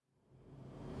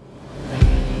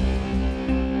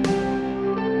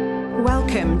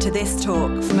Welcome to this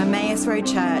talk from Emmaus Road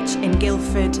Church in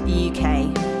Guildford,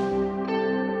 UK.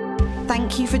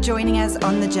 Thank you for joining us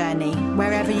on the journey,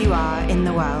 wherever you are in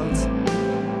the world.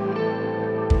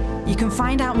 You can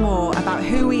find out more about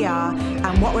who we are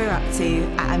and what we're up to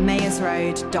at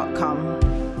emmausroad.com.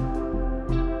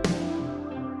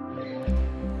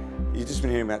 You've just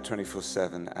been hearing about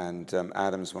 24/7, and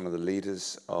Adam's one of the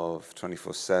leaders of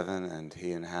 24/7, and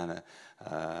he and Hannah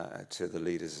two of the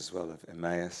leaders as well of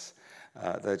Emmaus.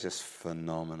 They're just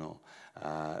phenomenal.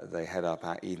 They head up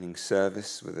our evening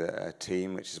service with a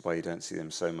team, which is why you don't see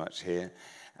them so much here,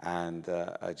 and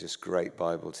are just great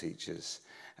Bible teachers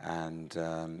and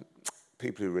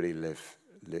people who really live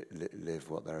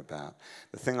what they're about.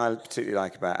 The thing I particularly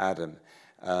like about Adam,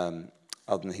 other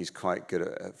than he's quite good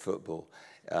at football,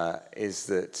 is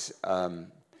that, a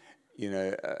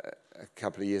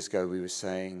couple of years ago we were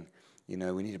saying,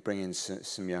 we need to bring in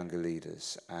some younger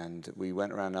leaders. And we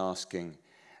went around asking,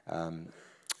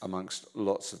 amongst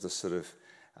lots of the sort of,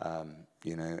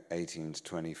 18 to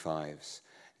 25s,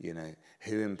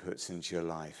 who inputs into your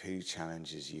life, who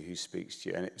challenges you, who speaks to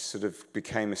you. And it sort of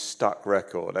became a stuck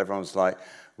record. Everyone's like,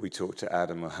 we talked to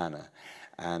Adam or Hannah.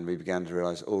 And we began to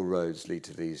realize all roads lead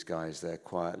to these guys. They're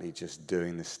quietly just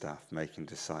doing this stuff, making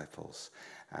disciples.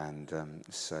 And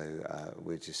so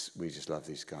we just love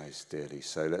these guys dearly.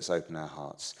 So let's open our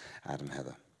hearts. Adam,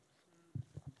 Heather.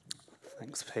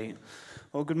 Thanks, Pete.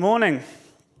 Well, good morning.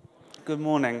 Good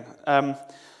morning. I'm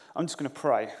just going to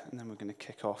pray, and then we're going to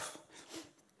kick off.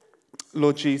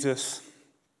 Lord Jesus,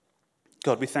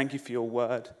 God, we thank you for your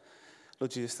word.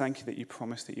 Lord Jesus, thank you that you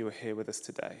promised that you were here with us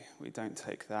today. We don't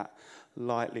take that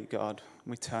lightly, God.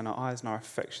 We turn our eyes and our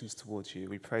affections towards you.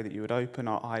 We pray that you would open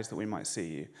our eyes that we might see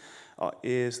you, our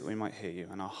ears that we might hear you,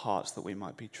 and our hearts that we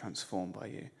might be transformed by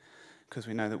you. Because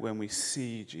we know that when we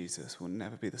see you, Jesus, we'll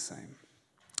never be the same.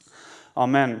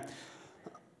 Amen.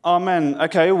 Amen.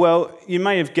 Okay, well, you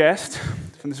may have guessed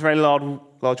from this very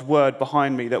large word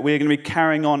behind me that we're going to be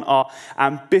carrying on our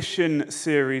ambition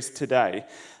series today.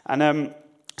 And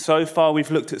so far,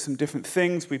 we've looked at some different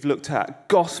things. We've looked at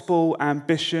gospel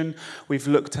ambition. We've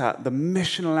looked at the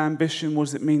missional ambition. What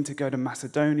does it mean to go to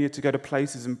Macedonia, to go to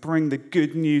places and bring the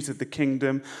good news of the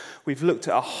kingdom? We've looked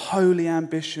at a holy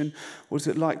ambition. What does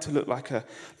it like to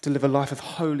live a life of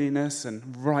holiness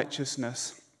and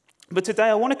righteousness? But today,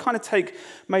 I want to kind of take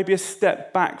maybe a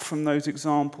step back from those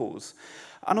examples.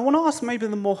 And I want to ask maybe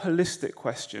the more holistic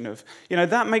question of,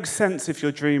 that makes sense if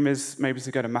your dream is maybe to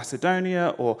go to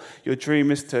Macedonia, or your dream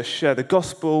is to share the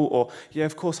gospel, or,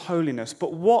 of course, holiness.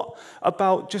 But what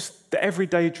about just the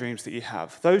everyday dreams that you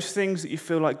have? Those things that you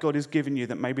feel like God has given you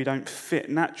that maybe don't fit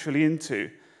naturally into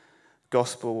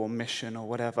gospel or mission or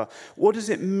whatever. What does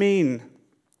it mean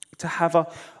to have a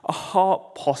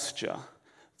heart posture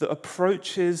that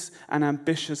approaches an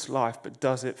ambitious life but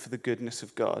does it for the goodness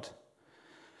of God?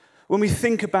 When we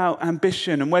think about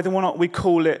ambition and whether or not we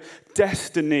call it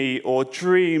destiny or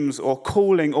dreams or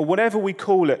calling or whatever we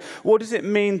call it, what does it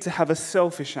mean to have a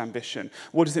selfish ambition?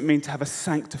 What does it mean to have a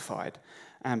sanctified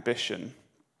ambition?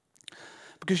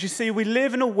 Because you see, we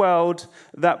live in a world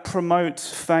that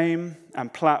promotes fame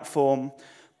and platform,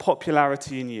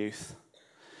 popularity in youth.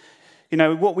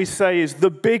 What we say is the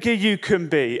bigger you can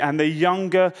be and the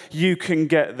younger you can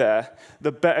get there,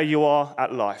 the better you are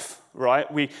at life,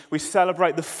 right? We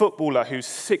celebrate the footballer who's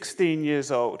 16 years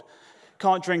old,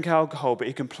 can't drink alcohol, but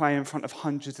he can play in front of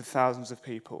hundreds of thousands of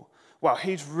people. Wow,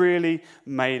 he's really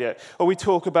made it. Or we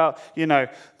talk about,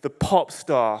 the pop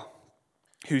star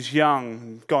who's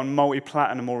young, gone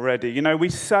multi-platinum already. We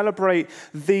celebrate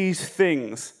these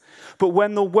things. But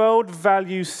when the world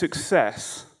values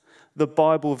success, the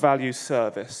Bible values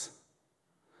service.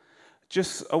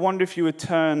 I wonder if you would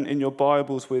turn in your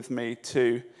Bibles with me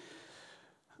to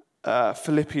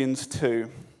Philippians 2.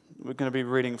 We're going to be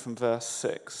reading from verse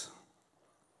 6.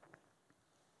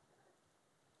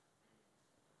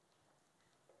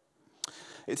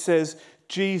 It says,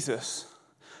 Jesus,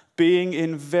 being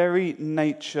in very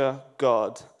nature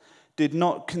God, did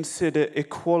not consider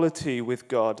equality with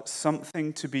God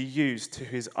something to be used to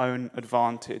his own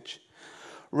advantage.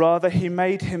 Rather, he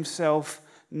made himself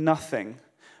nothing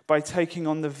by taking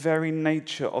on the very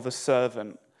nature of a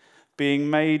servant, being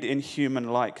made in human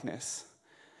likeness.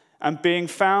 And being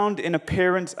found in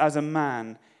appearance as a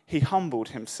man, he humbled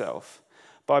himself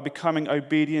by becoming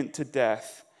obedient to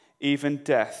death, even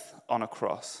death on a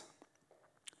cross.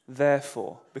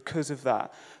 Therefore, because of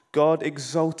that, God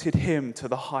exalted him to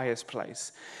the highest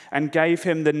place and gave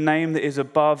him the name that is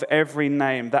above every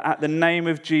name, that at the name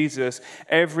of Jesus,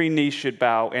 every knee should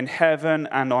bow in heaven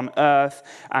and on earth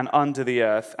and under the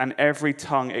earth, and every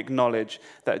tongue acknowledge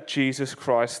that Jesus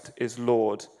Christ is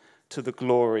Lord, to the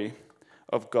glory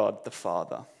of God the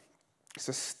Father. It's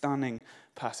a stunning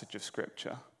passage of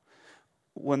Scripture.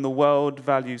 When the world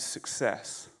values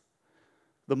success,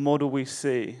 the model we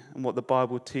see and what the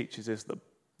Bible teaches is that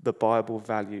the Bible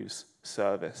values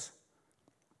service.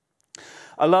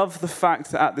 I love the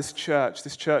fact that at this church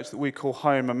that we call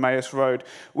home, Emmaus Road,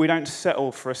 we don't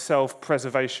settle for a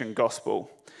self-preservation gospel.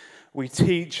 We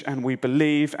teach and we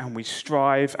believe and we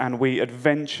strive and we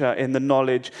adventure in the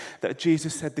knowledge that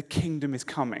Jesus said the kingdom is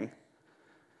coming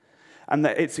and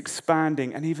that it's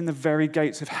expanding, and even the very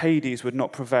gates of Hades would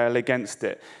not prevail against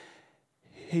it.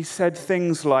 He said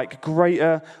things like,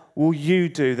 "Greater will you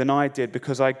do than I did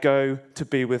because I go to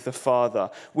be with the Father."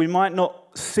 We might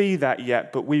not see that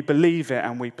yet, but we believe it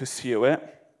and we pursue it.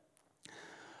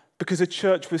 Because a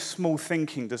church with small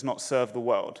thinking does not serve the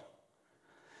world.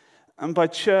 And by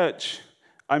church,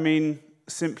 I mean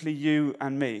simply you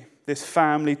and me, this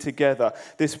family together,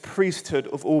 this priesthood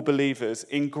of all believers,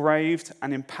 engraved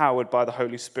and empowered by the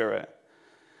Holy Spirit.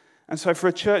 And so for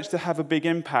a church to have a big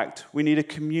impact, we need a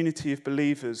community of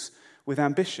believers with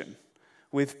ambition,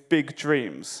 with big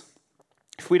dreams.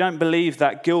 If we don't believe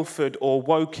that Guildford or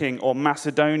Woking or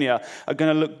Macedonia are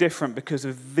going to look different because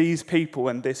of these people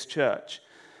and this church,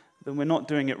 then we're not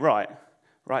doing it right.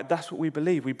 Right? That's what we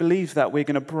believe. We believe that we're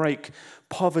going to break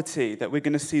poverty, that we're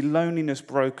going to see loneliness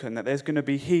broken, that there's going to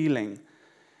be healing,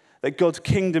 that God's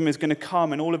kingdom is going to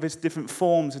come in all of its different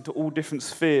forms into all different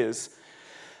spheres.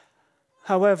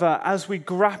 However, as we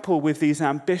grapple with these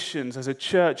ambitions as a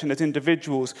church and as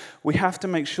individuals, we have to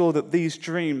make sure that these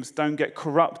dreams don't get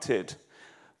corrupted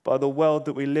by the world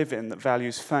that we live in that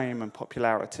values fame and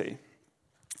popularity.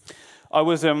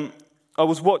 I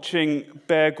was watching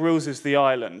Bear Grylls' The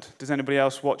Island. Does anybody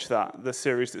else watch that? The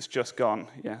series that's just gone?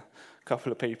 Yeah, a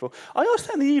couple of people. I asked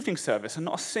that in the evening service, and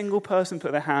not a single person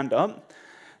put their hand up.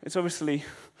 It's obviously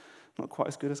not quite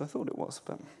as good as I thought it was.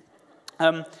 But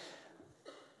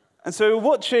and so I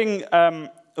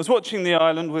was watching The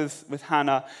Island with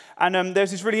Hannah, and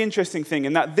there's this really interesting thing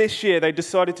in that this year they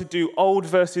decided to do old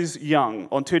versus young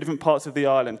on two different parts of the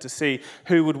island to see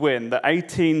who would win, the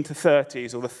 18 to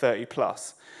 30s or the 30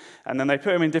 plus. And then they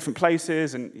put them in different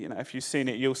places, and if you've seen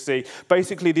it, you'll see.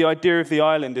 Basically, the idea of the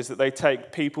island is that they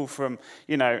take people from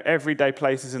everyday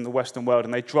places in the Western world,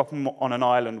 and they drop them on an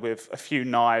island with a few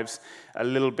knives, a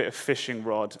little bit of fishing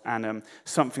rod, and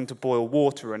something to boil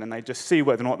water in, and they just see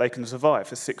whether or not they can survive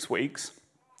for 6 weeks.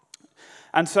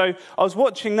 And so I was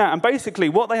watching that, and basically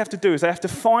what they have to do is they have to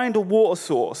find a water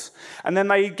source, and then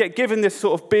they get given this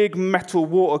sort of big metal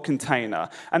water container,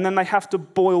 and then they have to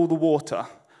boil the water.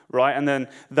 Right, and then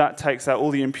that takes out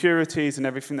all the impurities and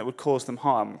everything that would cause them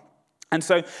harm. And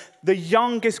so the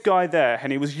youngest guy there, and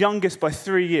he was youngest by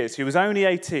 3 years, he was only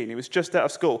 18, he was just out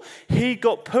of school, he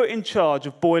got put in charge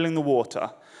of boiling the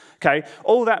water. Okay,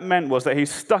 all that meant was that he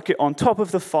stuck it on top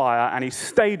of the fire and he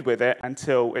stayed with it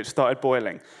until it started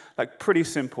boiling. Like, pretty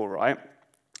simple, right?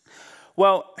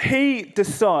 Well, he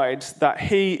decides that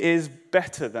he is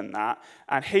better than that,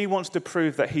 and he wants to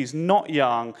prove that he's not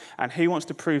young, and he wants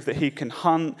to prove that he can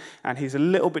hunt, and he's a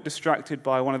little bit distracted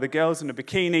by one of the girls in a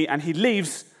bikini, and he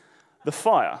leaves the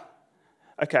fire,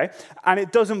 okay? And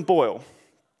it doesn't boil.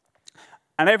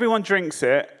 And everyone drinks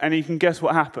it, and you can guess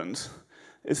what happens.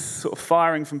 It's sort of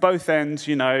firing from both ends,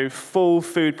 full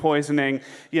food poisoning,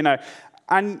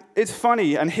 And it's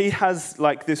funny, and he has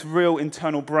like this real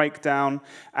internal breakdown,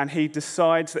 and he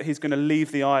decides that he's going to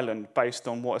leave the island based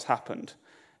on what has happened,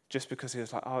 just because he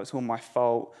was like, it's all my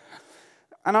fault.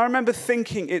 And I remember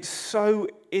thinking, it's so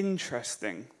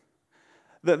interesting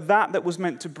that was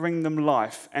meant to bring them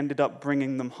life ended up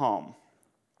bringing them harm.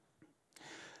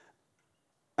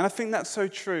 And I think that's so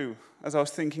true as I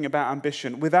was thinking about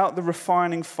ambition. Without the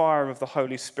refining fire of the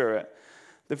Holy Spirit,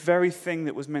 the very thing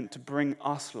that was meant to bring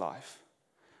us life,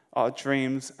 our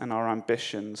dreams and our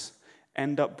ambitions,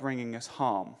 end up bringing us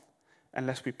harm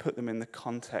unless we put them in the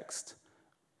context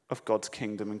of God's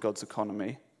kingdom and God's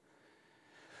economy.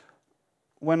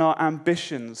 When our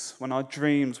ambitions, when our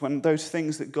dreams, when those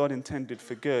things that God intended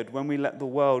for good, when we let the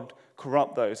world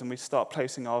corrupt those and we start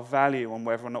placing our value on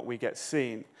whether or not we get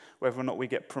seen, whether or not we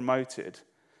get promoted,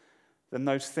 then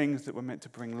those things that were meant to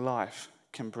bring life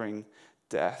can bring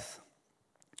death.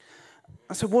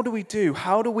 And so what do we do?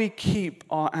 How do we keep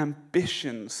our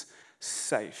ambitions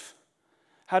safe?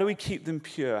 How do we keep them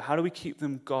pure? How do we keep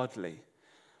them godly?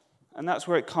 And that's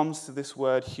where it comes to this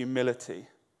word humility.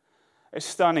 It's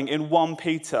stunning. In 1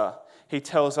 Peter, he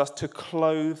tells us to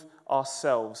clothe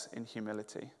ourselves in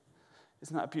humility.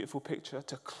 Isn't that a beautiful picture?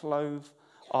 To clothe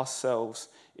ourselves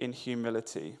in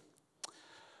humility.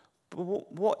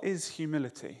 But what is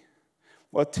humility?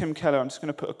 Well, Tim Keller, I'm just going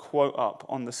to put a quote up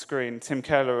on the screen. Tim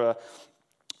Keller,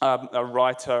 a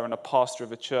writer and a pastor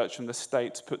of a church from the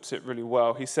States, puts it really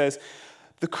well. He says,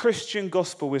 "The Christian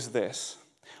gospel is this: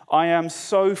 I am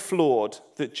so flawed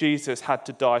that Jesus had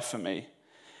to die for me,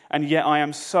 and yet I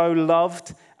am so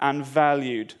loved and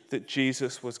valued that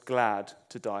Jesus was glad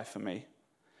to die for me.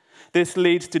 This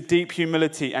leads to deep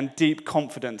humility and deep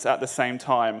confidence at the same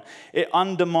time. It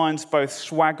undermines both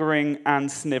swaggering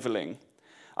and sniveling.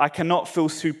 I cannot feel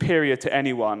superior to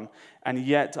anyone, and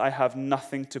yet I have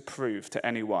nothing to prove to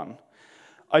anyone.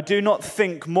 I do not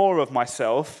think more of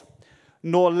myself,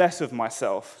 nor less of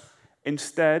myself.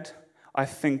 Instead, I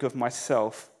think of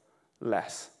myself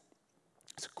less."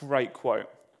 It's a great quote.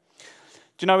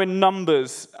 Do you know, in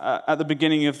Numbers, at the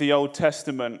beginning of the Old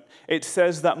Testament, it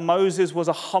says that Moses was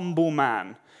a humble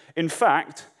man. In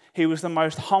fact, he was the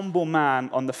most humble man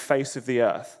on the face of the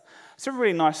earth. It's a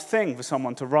really nice thing for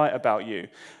someone to write about you.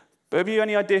 But have you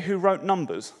any idea who wrote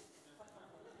Numbers?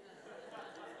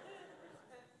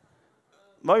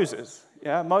 Moses.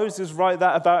 Yeah, Moses wrote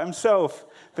that about himself,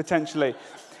 potentially.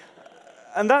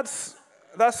 And that's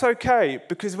okay,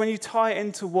 because when you tie it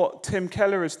into what Tim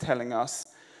Keller is telling us,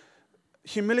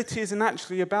 humility isn't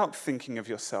actually about thinking of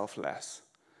yourself less.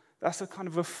 That's a kind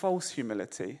of a false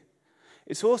humility.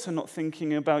 It's also not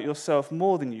thinking about yourself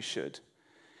more than you should.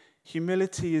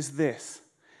 Humility is this: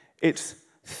 it's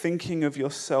thinking of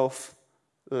yourself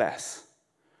less.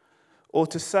 Or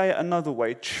to say it another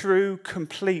way, true,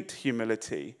 complete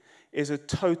humility is a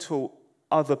total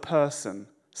other person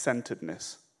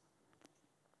centeredness.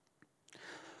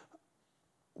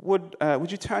 Would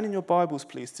you turn in your Bibles,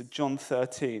 please, to John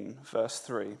 13, verse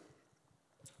 3.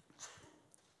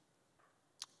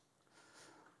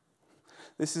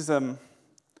 This is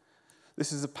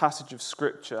a passage of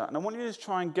Scripture, and I want you to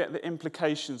try and get the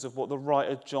implications of what the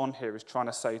writer John here is trying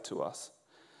to say to us.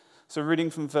 So reading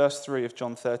from verse 3 of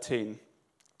John 13.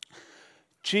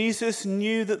 Jesus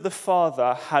knew that the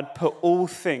Father had put all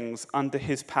things under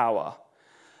his power,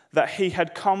 that he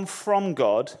had come from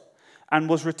God and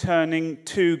was returning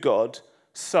to God.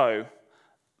 So,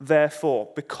 therefore,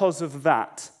 because of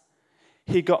that,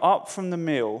 he got up from the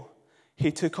meal, he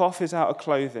took off his outer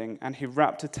clothing, and he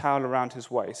wrapped a towel around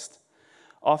his waist.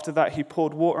 After that, he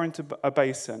poured water into a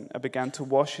basin and began to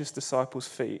wash his disciples'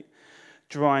 feet,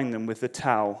 drying them with the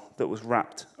towel that was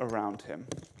wrapped around him.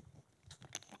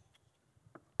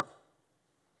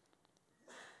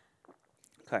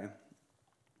 Okay.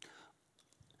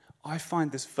 I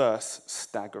find this verse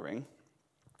staggering.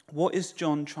 What is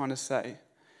John trying to say?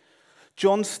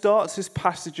 John starts this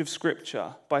passage of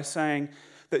Scripture by saying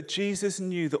that Jesus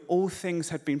knew that all things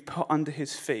had been put under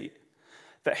his feet,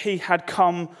 that he had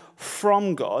come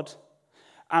from God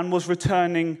and was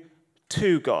returning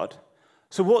to God.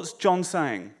 So what's John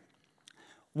saying?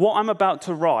 What I'm about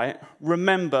to write,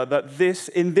 remember that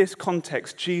in this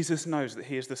context, Jesus knows that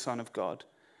he is the Son of God.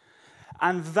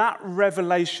 And that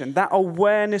revelation, that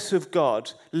awareness of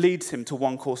God leads him to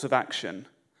one course of action.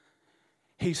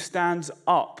 He stands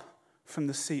up from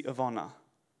the seat of honor.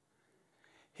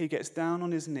 He gets down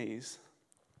on his knees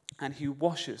and he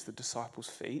washes the disciples'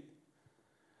 feet.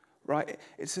 Right?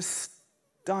 It's a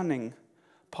stunning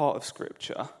part of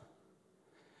Scripture.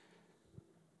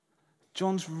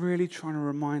 John's really trying to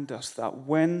remind us that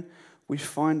when we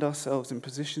find ourselves in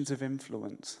positions of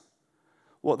influence,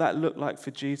 what that looked like for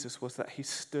Jesus was that he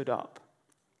stood up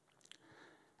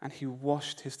and he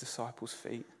washed his disciples'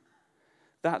 feet.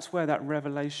 That's where that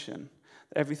revelation,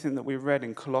 everything that we read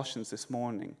in Colossians this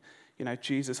morning,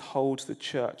 Jesus holds the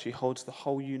church, he holds the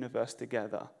whole universe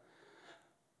together.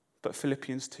 But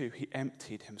Philippians 2, he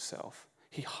emptied himself.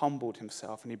 He humbled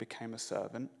himself and he became a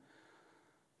servant,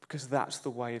 because that's the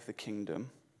way of the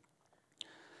kingdom.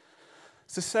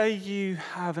 So say you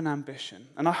have an ambition,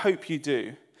 and I hope you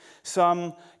do.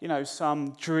 Some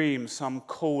dream, some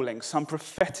calling, some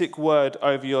prophetic word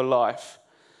over your life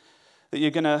that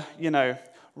you're going to,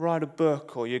 write a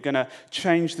book, or you're going to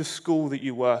change the school that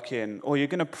you work in, or you're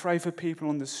going to pray for people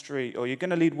on the street, or you're going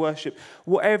to lead worship,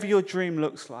 whatever your dream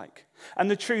looks like.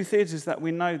 And the truth is that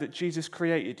we know that Jesus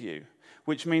created you,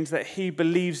 which means that he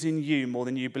believes in you more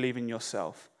than you believe in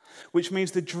yourself, which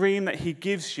means the dream that he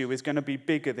gives you is going to be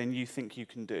bigger than you think you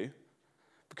can do,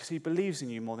 because he believes in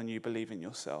you more than you believe in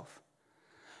yourself.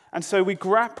 And so we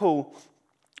grapple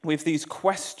with these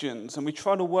questions and we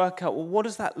try to work out, well, what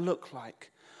does that look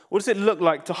like? What does it look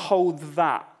like to hold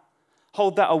that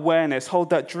awareness, hold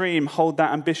that dream, hold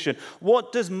that ambition?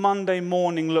 What does Monday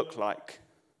morning look like?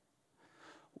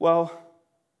 Well,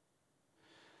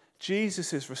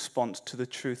 Jesus' response to the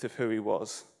truth of who he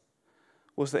was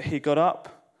that he got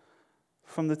up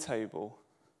from the table,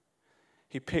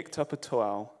 he picked up a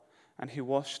towel and he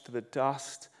washed the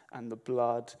dust and the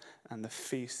blood and the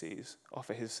feces off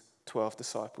of his 12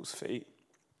 disciples' feet.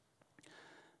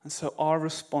 And so our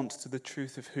response to the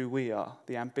truth of who we are,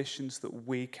 the ambitions that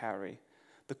we carry,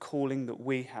 the calling that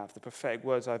we have, the prophetic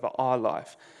words over our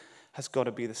life, has got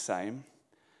to be the same.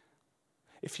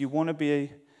 If you want to be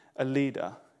a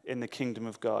leader in the kingdom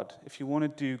of God, if you want to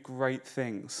do great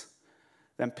things,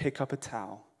 then pick up a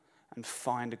towel and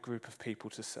find a group of people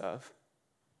to serve.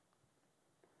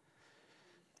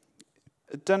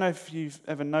 I don't know if you've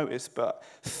ever noticed, but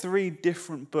 3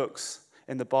 different books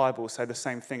in the Bible say the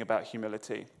same thing about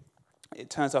humility. It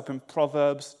turns up in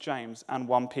Proverbs, James, and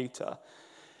 1 Peter.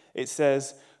 It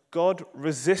says, God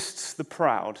resists the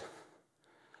proud,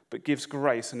 but gives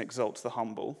grace and exalts the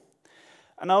humble.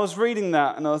 And I was reading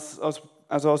that, and as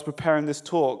I was preparing this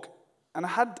talk, and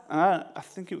I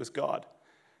think it was God.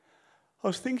 I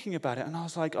was thinking about it, and I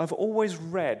was like, I've always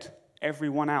read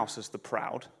everyone else as the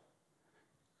proud.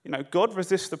 You know, God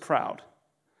resists the proud.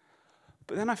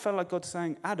 But then I felt like God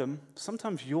saying, Adam,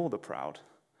 sometimes you're the proud.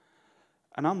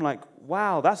 And I'm like,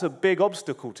 wow, that's a big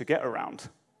obstacle to get around.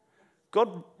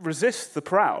 God resists the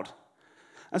proud.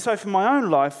 And so for my own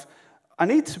life, I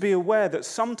need to be aware that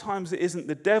sometimes it isn't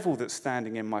the devil that's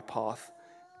standing in my path,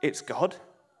 it's God.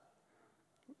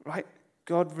 Right?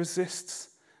 God resists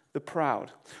the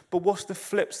proud. But what's the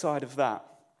flip side of that?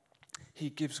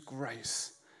 He gives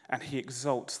grace and he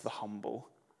exalts the humble.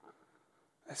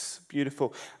 That's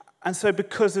beautiful. And so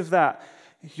because of that,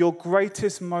 your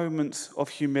greatest moments of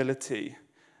humility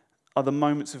are the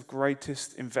moments of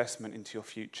greatest investment into your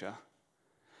future.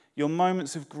 Your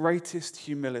moments of greatest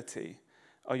humility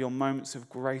are your moments of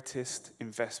greatest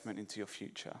investment into your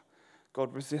future.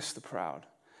 God resists the proud,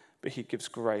 but he gives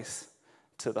grace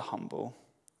to the humble.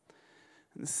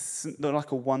 And this isn't not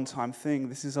like a one-time thing.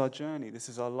 This is our journey. This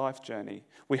is our life journey.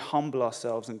 We humble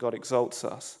ourselves and God exalts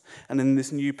us. And in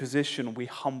this new position, we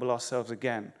humble ourselves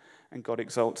again and God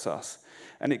exalts us.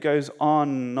 And it goes on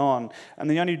and on. And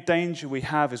the only danger we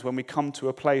have is when we come to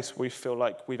a place where we feel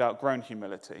like we've outgrown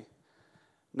humility.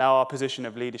 Now our position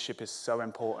of leadership is so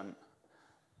important.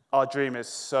 Our dream is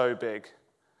so big.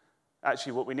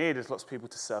 Actually, what we need is lots of people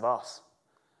to serve us.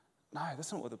 No,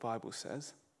 that's not what the Bible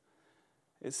says.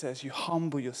 It says you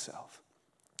humble yourself.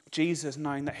 Jesus,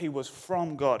 knowing that he was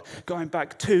from God, going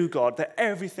back to God, that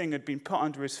everything had been put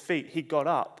under his feet, he got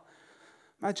up.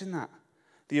 Imagine that.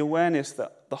 The awareness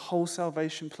that the whole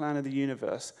salvation plan of the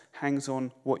universe hangs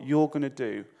on what you're going to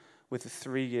do with the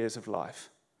 3 years of life.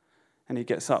 And he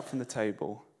gets up from the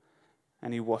table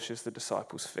and he washes the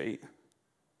disciples' feet.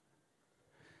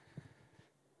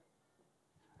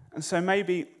 And so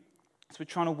maybe as we're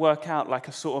trying to work out like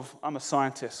a sort of, I'm a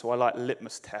scientist, so I like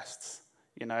litmus tests,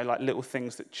 you know, like little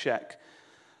things that check.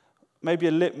 Maybe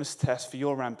a litmus test for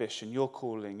your ambition, your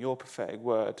calling, your prophetic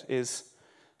word is,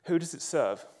 who does it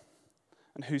serve?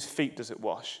 And whose feet does it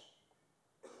wash?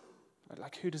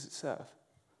 Like, who does it serve?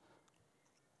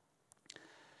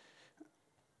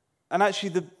 And actually,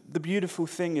 the beautiful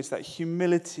thing is that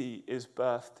humility is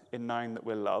birthed in knowing that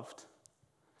we're loved.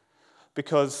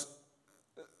 Because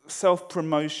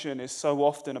self-promotion is so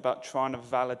often about trying to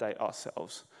validate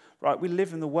ourselves, right? We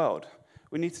live in the world.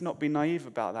 We need to not be naive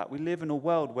about that. We live in a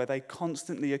world where they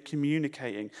constantly are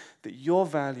communicating that your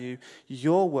value,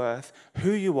 your worth,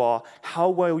 who you are, how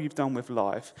well you've done with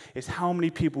life is how many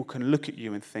people can look at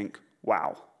you and think,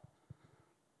 wow.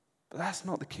 But that's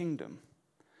not the kingdom.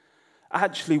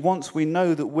 Actually, once we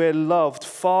know that we're loved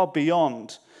far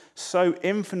beyond, so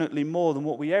infinitely more than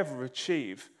what we ever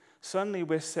achieve, suddenly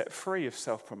we're set free of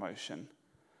self-promotion.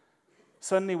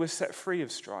 Suddenly we're set free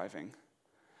of striving.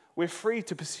 We're free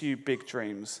to pursue big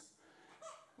dreams,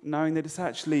 knowing that it's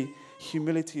actually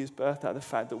humility is birthed out of the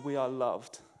fact that we are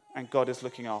loved and God is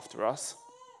looking after us.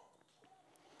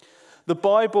 The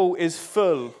Bible is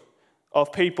full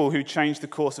of people who changed the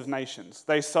course of nations.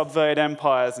 They subverted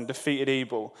empires and defeated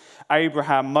evil.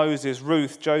 Abraham, Moses,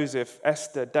 Ruth, Joseph,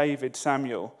 Esther, David,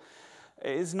 Samuel.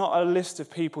 It is not a list of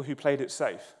people who played it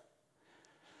safe.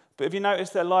 But if you notice,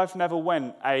 their life never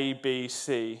went A, B,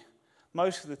 C.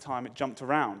 Most of the time it jumped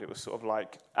around. It was sort of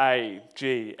like A,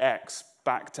 G, X,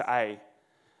 back to A.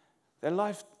 Their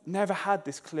life never had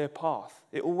this clear path.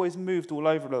 It always moved all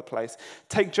over the place.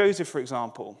 Take Joseph, for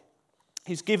example.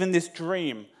 He's given this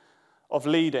dream of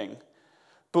leading,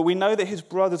 but we know that his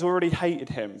brothers already hated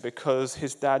him because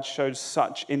his dad showed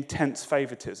such intense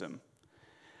favoritism.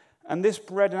 And this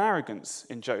bred an arrogance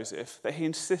in Joseph that he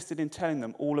insisted in telling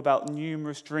them all about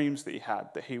numerous dreams that he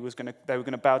had, that they were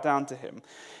going to bow down to him.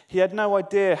 He had no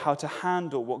idea how to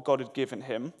handle what God had given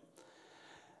him.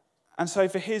 And so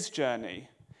for his journey,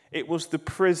 it was the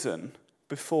prison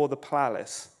before the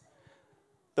palace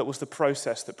that was the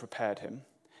process that prepared him.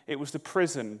 It was the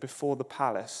prison before the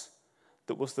palace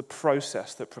that was the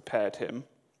process that prepared him.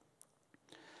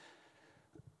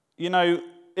 You know,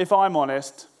 if I'm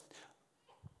honest,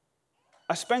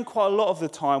 I spend quite a lot of the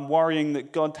time worrying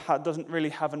that God doesn't really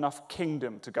have enough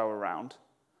kingdom to go around.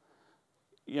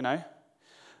 You know,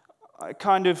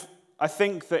 I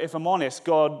think that if I'm honest,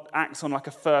 God acts on like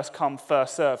a first come,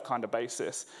 first serve kind of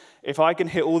basis. If I can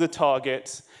hit all the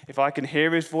targets, if I can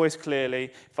hear his voice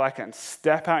clearly, if I can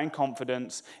step out in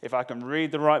confidence, if I can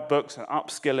read the right books and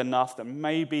upskill enough, then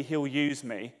maybe he'll use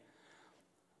me.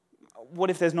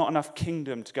 What if there's not enough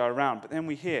kingdom to go around? But then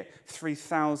we hear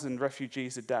 3,000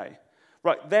 refugees a day.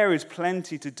 Right, there is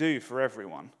plenty to do for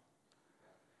everyone.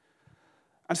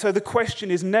 And so the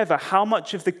question is never, how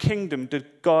much of the kingdom did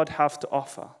God have to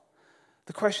offer?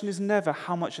 The question is never,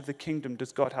 how much of the kingdom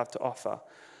does God have to offer?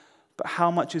 But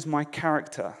how much is my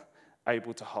character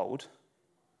able to hold?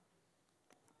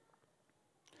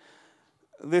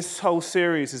 This whole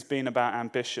series has been about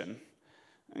ambition.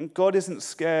 And God isn't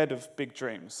scared of big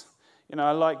dreams. You know,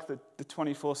 I like the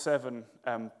 24/7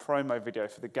 promo video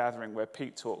for The Gathering where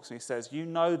Pete talks and he says, you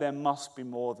know there must be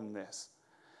more than this.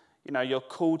 You know, you're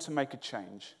called to make a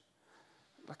change.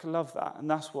 Like, I love that.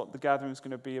 And that's what The Gathering is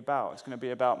going to be about. It's going to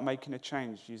be about making a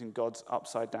change using God's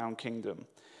upside-down kingdom.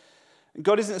 And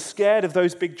God isn't scared of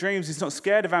those big dreams. He's not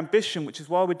scared of ambition, which is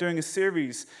why we're doing a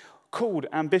series called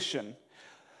Ambition.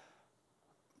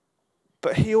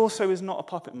 But he also is not a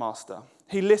puppet master.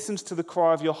 He listens to the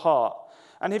cry of your heart.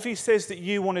 And if he says that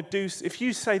if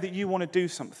you say that you want to do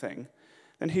something,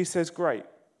 then he says, great,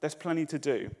 there's plenty to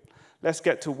do. Let's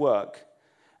get to work.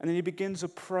 And then he begins a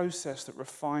process that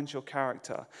refines your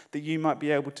character, that you might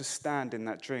be able to stand in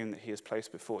that dream that he has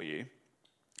placed before you.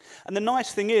 And the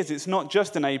nice thing is, it's not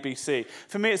just an ABC.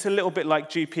 For me, it's a little bit like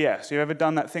GPS. You ever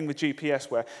done that thing with GPS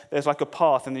where there's like a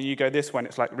path and then you go this way and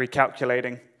it's like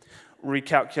recalculating.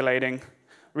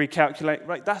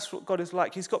 Right, that's what God is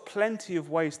like. He's got plenty of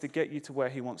ways to get you to where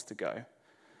he wants to go.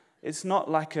 It's not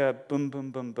like a boom,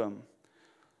 boom, boom, boom.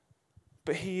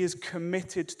 But he is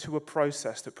committed to a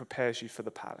process that prepares you for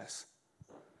the palace.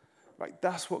 Right,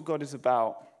 that's what God is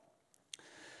about.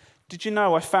 Did you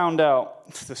know I found out,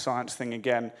 it's the science thing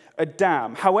again, a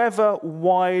dam, however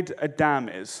wide a dam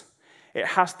is, it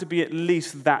has to be at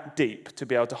least that deep to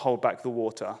be able to hold back the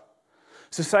water.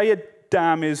 So say a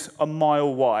dam is a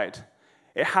mile wide.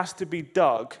 It has to be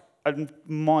dug a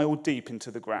mile deep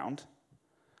into the ground.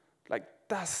 Like,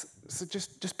 so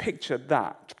just picture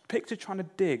that. Picture trying to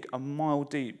dig a mile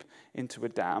deep into a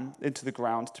dam, into the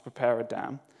ground to prepare a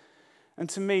dam. And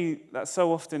to me, that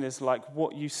so often is like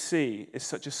what you see is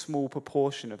such a small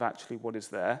proportion of actually what is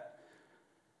there.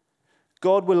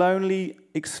 God will only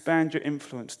expand your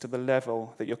influence to the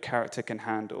level that your character can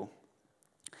handle.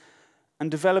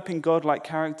 And developing God-like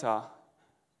character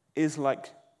is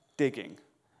like digging.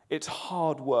 It's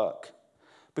hard work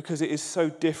because it is so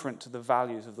different to the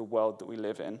values of the world that we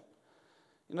live in.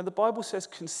 You know, the Bible says,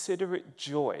 consider it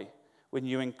joy when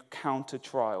you encounter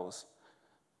trials,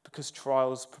 because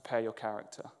trials prepare your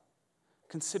character.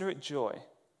 Consider it joy.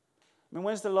 I mean,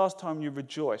 when's the last time you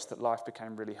rejoiced that life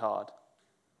became really hard?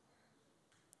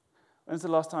 When's the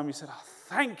last time you said, oh,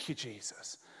 thank you,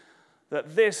 Jesus,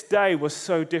 that this day was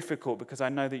so difficult because I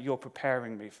know that you're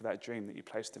preparing me for that dream that you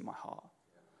placed in my heart?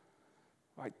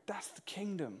 Right, that's the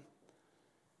kingdom.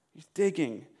 He's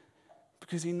digging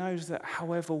because he knows that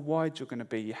however wide you're going to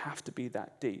be, you have to be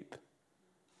that deep.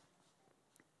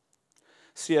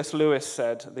 C.S. Lewis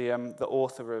said, the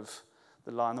author of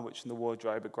The Lion, the Witch, and the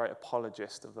Wardrobe, a great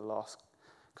apologist of the last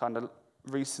kind of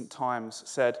recent times,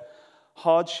 said,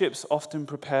 hardships often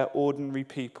prepare ordinary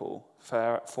people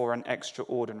for an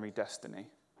extraordinary destiny.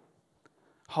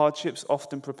 Hardships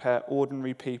often prepare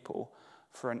ordinary people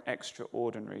for an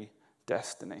extraordinary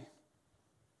destiny.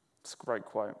 It's a great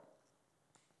quote.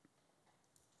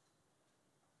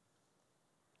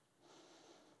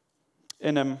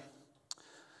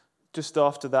 Just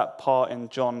after that part in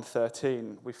John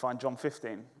 13, we find John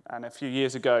 15. And a few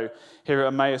years ago, here at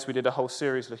Emmaus, we did a whole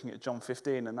series looking at John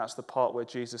 15, and that's the part where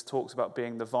Jesus talks about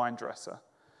being the vine dresser.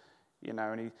 You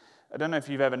know, and I don't know if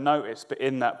you've ever noticed, but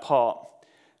in that part,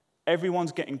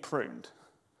 everyone's getting pruned.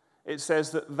 It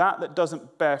says that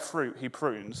doesn't bear fruit, he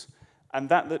prunes, and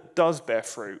that does bear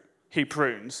fruit, he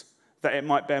prunes, that it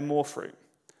might bear more fruit.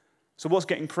 So what's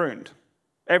getting pruned?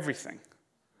 Everything.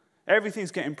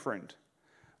 Everything's getting pruned.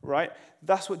 Right?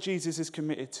 That's what Jesus is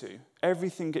committed to.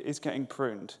 Everything is getting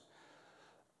pruned.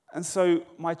 And so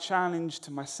my challenge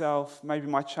to myself, maybe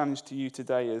my challenge to you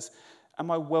today is, am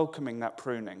I welcoming that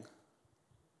pruning?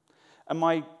 Am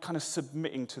I kind of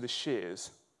submitting to the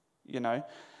shears?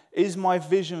 Is my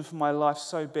vision for my life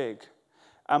so big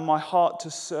and my heart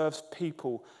to serve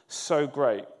people so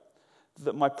great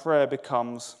that my prayer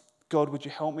becomes, God, would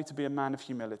you help me to be a man of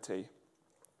humility?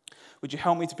 Would you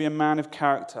help me to be a man of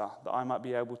character that I might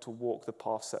be able to walk the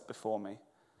path set before me?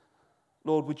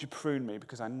 Lord, would you prune me,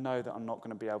 because I know that I'm not going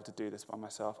to be able to do this by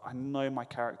myself. I know my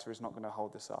character is not going to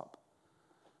hold this up.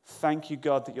 Thank you,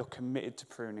 God, that you're committed to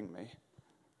pruning me.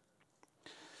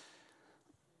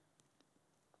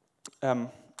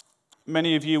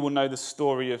 Many of you will know the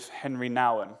story of Henry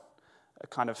Nouwen,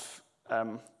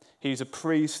 he's a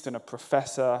priest and a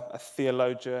professor, a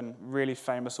theologian, really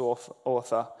famous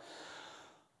author.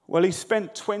 Well, he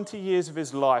spent 20 years of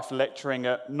his life lecturing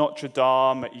at Notre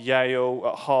Dame, at Yale,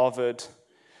 at Harvard.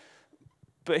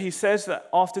 But he says that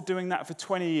after doing that for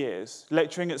 20 years,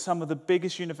 lecturing at some of the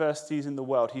biggest universities in the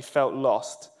world, he felt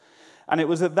lost. And it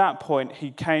was at that point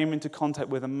he came into contact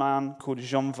with a man called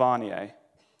Jean Vanier.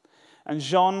 And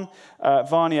Jean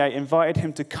Vanier invited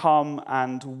him to come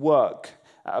and work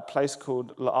at a place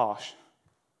called L'Arche.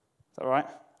 Is that right?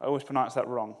 I always pronounce that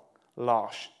wrong.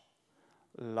 L'Arche.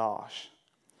 L'Arche.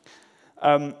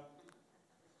 And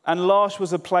L'Arche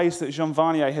was a place that Jean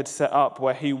Vanier had set up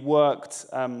where he worked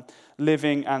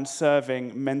living and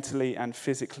serving mentally and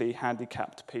physically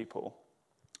handicapped people.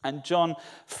 And John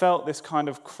felt this kind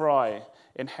of cry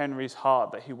in Henry's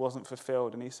heart that he wasn't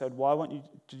fulfilled. And he said, why won't you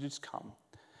just come?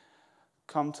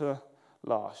 Come to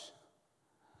L'Arche.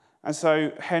 And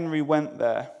so Henry went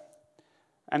there,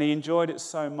 and he enjoyed it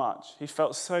so much. He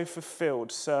felt so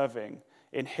fulfilled serving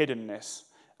in hiddenness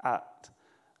at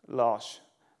L'Arche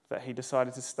that he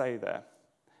decided to stay there,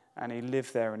 and he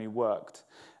lived there and he worked.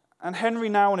 And Henry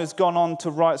Nouwen has gone on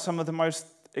to write some of the most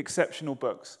exceptional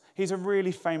books. He's a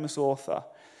really famous author,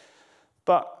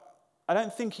 but I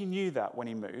don't think he knew that when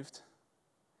he moved.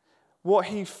 What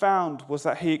he found was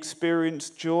that he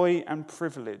experienced joy and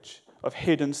privilege of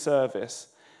hidden service,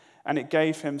 and it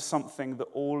gave him something that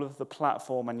all of the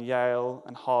platform and Yale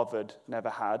and Harvard never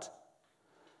had.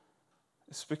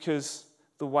 It's because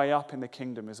the way up in the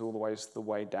kingdom is always the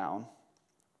way down.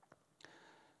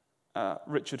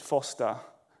 Richard Foster,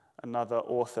 another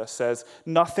author, says,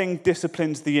 nothing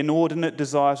disciplines the inordinate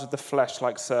desires of the flesh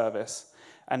like service,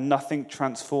 and nothing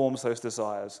transforms those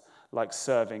desires like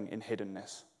serving in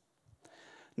hiddenness.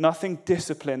 Nothing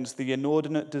disciplines the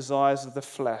inordinate desires of the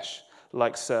flesh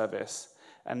like service,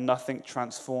 and nothing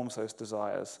transforms those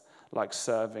desires like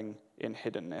serving in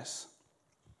hiddenness.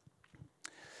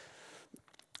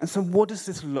 And so what does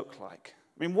this look like?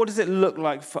 I mean, what does it look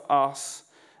like for us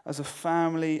as a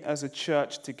family, as a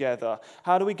church together?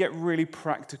 How do we get really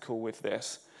practical with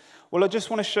this? Well, I just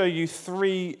want to show you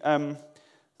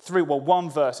one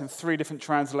verse in 3 different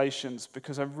translations,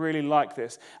 because I really like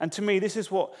this. And to me, this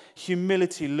is what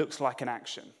humility looks like in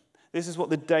action. This is what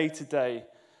the day-to-day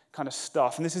kind of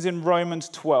stuff. And this is in Romans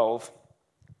 12.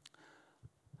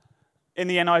 In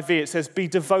the NIV, it says, be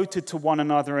devoted to one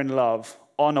another in love.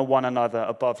 Honor one another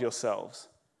above yourselves.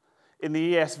 In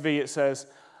the ESV, it says,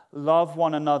 love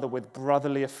one another with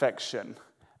brotherly affection.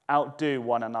 Outdo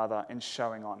one another in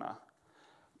showing honor.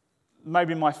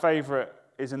 Maybe my favorite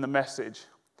is in the Message.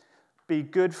 Be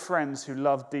good friends who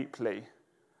love deeply.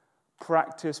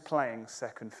 Practice playing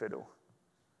second fiddle.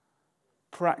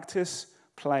 Practice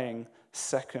playing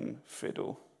second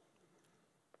fiddle.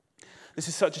 This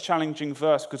is such a challenging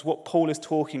verse, because what Paul is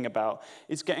talking about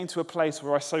is getting to a place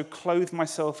where I so clothe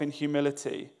myself in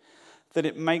humility that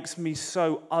it makes me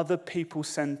so other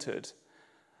people-centered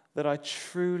that I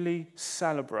truly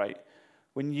celebrate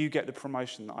when you get the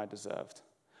promotion that I deserved,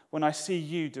 when I see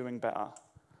you doing better,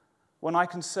 when I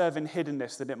can serve in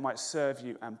hiddenness that it might serve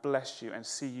you and bless you and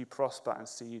see you prosper and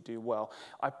see you do well.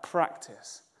 I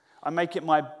practice. I make it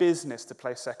my business to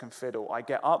play second fiddle. I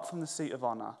get up from the seat of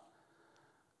honor.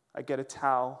 I get a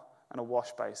towel and a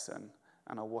wash basin,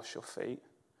 and I wash your feet.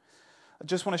 I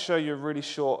just want to show you a really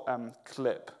short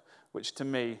clip, which to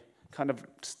me kind of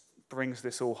brings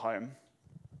this all home.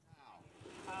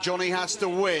 Johnny has to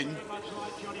win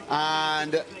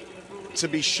and to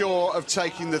be sure of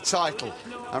taking the title.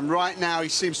 And right now he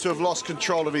seems to have lost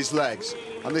control of his legs,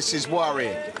 and this is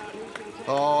worrying.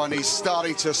 Oh, and he's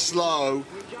starting to slow,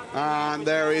 and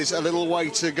there is a little way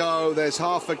to go. There's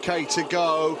half a K to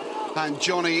go. And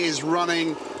Johnny is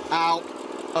running out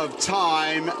of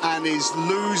time and is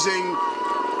losing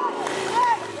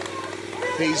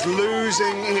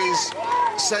his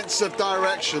sense of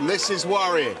direction. This is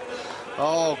worrying.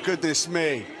 Oh, goodness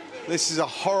me. This is a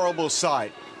horrible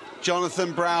sight.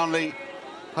 Jonathan Brownlee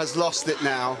has lost it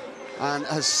now and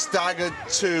has staggered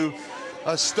to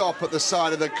a stop at the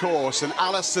side of the course, and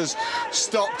Alistair's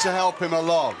stopped to help him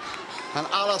along. And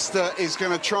Alistair is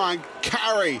going to try and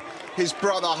carry his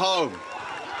brother home.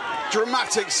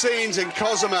 Dramatic scenes in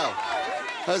Cozumel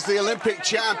as the Olympic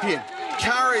champion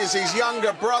carries his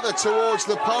younger brother towards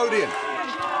the podium.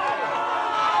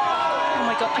 Oh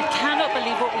my God, I cannot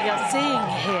believe what we are seeing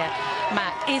here,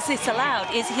 Matt. Is this allowed?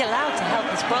 Is he allowed to help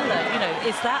his brother? You know,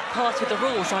 is that part of the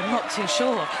rules? I'm not too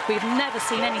sure. We've never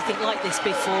seen anything like this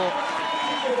before.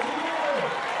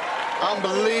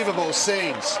 Unbelievable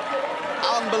scenes.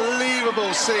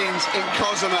 Unbelievable scenes in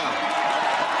Cozumel.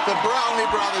 The Brownlee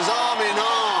brothers arm in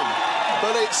arm,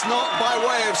 but it's not by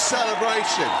way of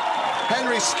celebration.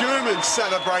 Henry Schoeman's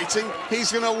celebrating.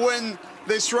 He's going to win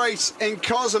this race in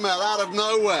Cozumel out of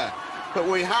nowhere. But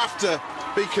we have to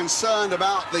be concerned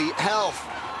about the health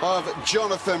of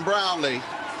Jonathan Brownlee,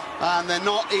 and they're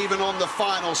not even on the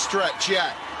final stretch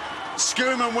yet.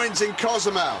 Schoeman wins in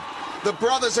Cozumel. The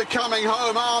brothers are coming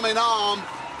home arm in arm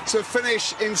to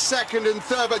finish in second and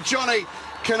third, but Johnny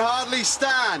can hardly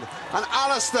stand, and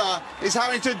Alistair is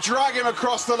having to drag him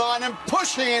across the line and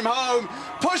pushing him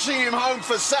home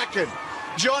for second.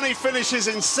 Johnny finishes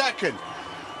in second.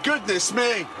 Goodness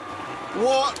me,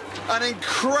 what an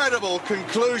incredible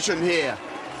conclusion here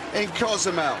in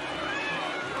Cozumel.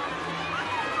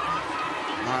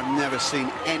 I've never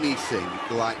seen anything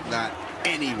like that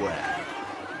anywhere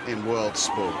in world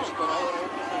sport.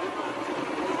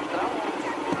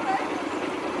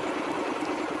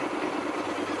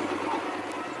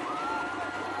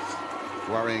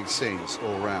 Worrying scenes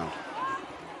all round.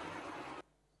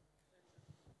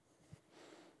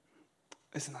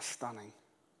 Isn't that stunning?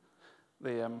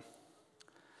 The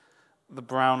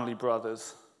Brownlee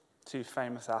brothers, two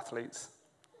famous athletes.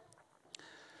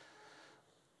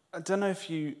 I don't know if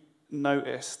you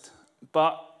noticed,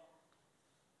 but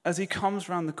as he comes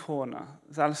around the corner,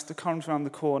 as Alistair comes around the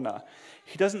corner,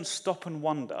 he doesn't stop and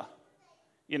wonder.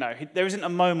 You know, there isn't a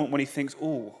moment when he thinks,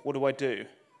 "Oh, what do I do?"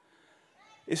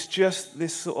 It's just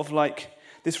this sort of like,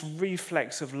 this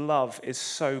reflex of love is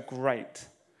so great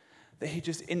that he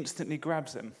just instantly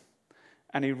grabs him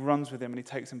and he runs with him and he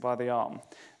takes him by the arm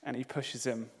and he pushes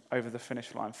him over the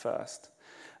finish line first.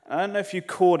 I don't know if you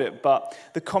caught it, but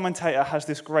the commentator has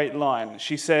this great line.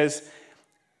 She says,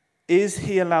 "Is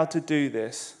he allowed to do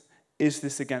this? Is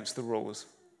this against the rules?"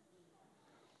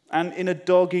 And in a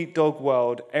dog-eat-dog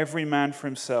world, every man for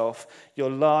himself, your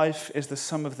life is the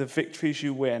sum of the victories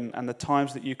you win and the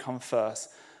times that you come first,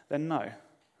 then no,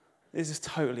 this is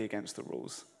totally against the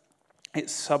rules. It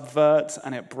subverts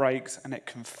and it breaks and it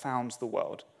confounds the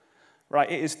world,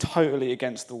 right? It is totally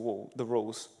against the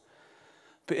rules.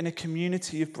 But in a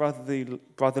community of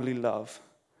brotherly love,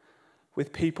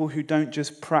 with people who don't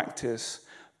just practice,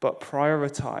 but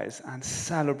prioritize and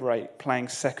celebrate playing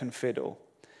second fiddle,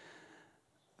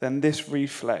 then this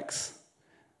reflex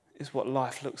is what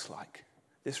life looks like.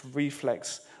 This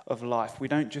reflex of life. We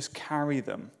don't just carry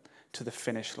them to the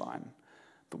finish line,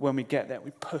 but when we get there, we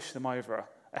push them over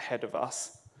ahead of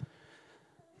us.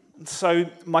 And so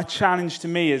my challenge to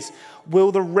me is,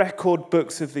 will the record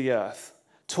books of the earth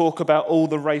talk about all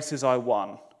the races I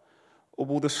won? Or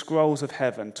will the scrolls of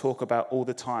heaven talk about all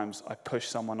the times I pushed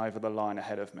someone over the line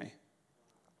ahead of me?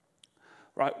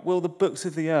 Right? Will the books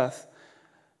of the earth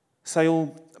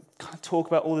talk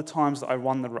about all the times that I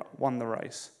won the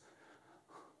race?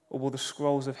 Or will the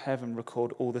scrolls of heaven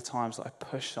record all the times that I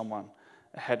pushed someone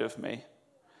ahead of me?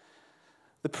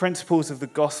 The principles of the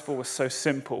gospel are so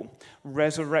simple.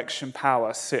 Resurrection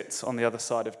power sits on the other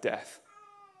side of death.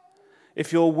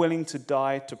 If you're willing to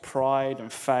die to pride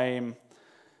and fame,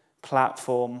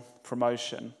 platform,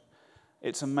 promotion,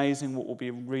 it's amazing what will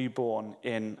be reborn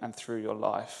in and through your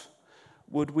life.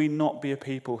 Would we not be a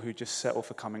people who just settle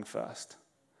for coming first?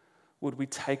 Would we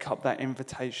take up that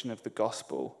invitation of the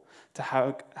gospel to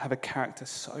have a character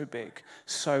so big,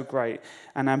 so great,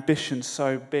 and ambition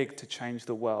so big to change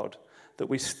the world that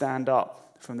we stand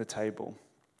up from the table,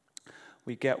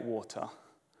 we get water,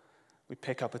 we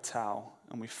pick up a towel,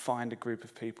 and we find a group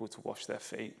of people to wash their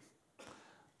feet?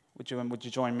 Would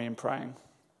you join me in praying?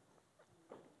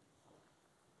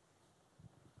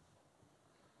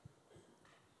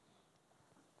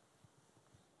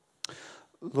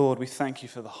 Lord, we thank you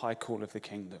for the high call of the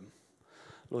kingdom.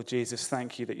 Lord Jesus,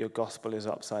 thank you that your gospel is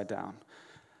upside down.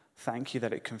 Thank you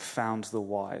that it confounds the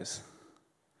wise.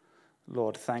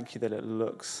 Lord, thank you that it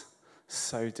looks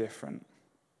so different.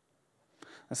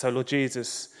 And so, Lord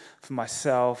Jesus, for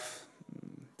myself,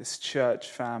 this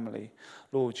church family,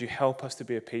 Lord, you help us to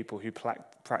be a people who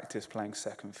practice playing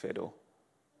second fiddle.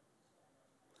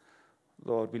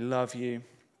 Lord, we love you.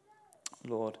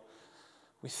 Lord,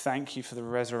 we thank you for the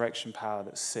resurrection power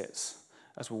that sits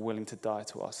as we're willing to die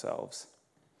to ourselves.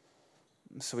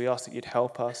 So we ask that you'd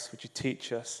help us. Would you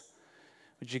teach us?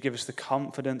 Would you give us the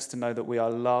confidence to know that we are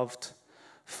loved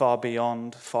far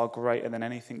beyond, far greater than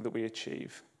anything that we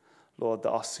achieve? Lord,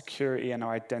 that our security and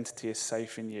our identity is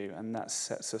safe in you, and that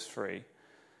sets us free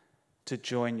to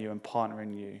join you and partner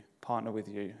with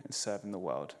you in serving the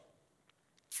world.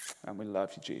 And we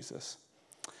love you, Jesus.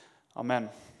 Amen.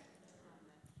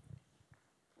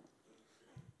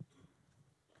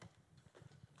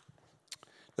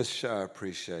 Let's show our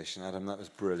appreciation. Adam, that was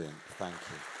brilliant. Thank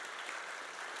you.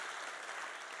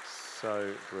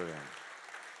 So brilliant.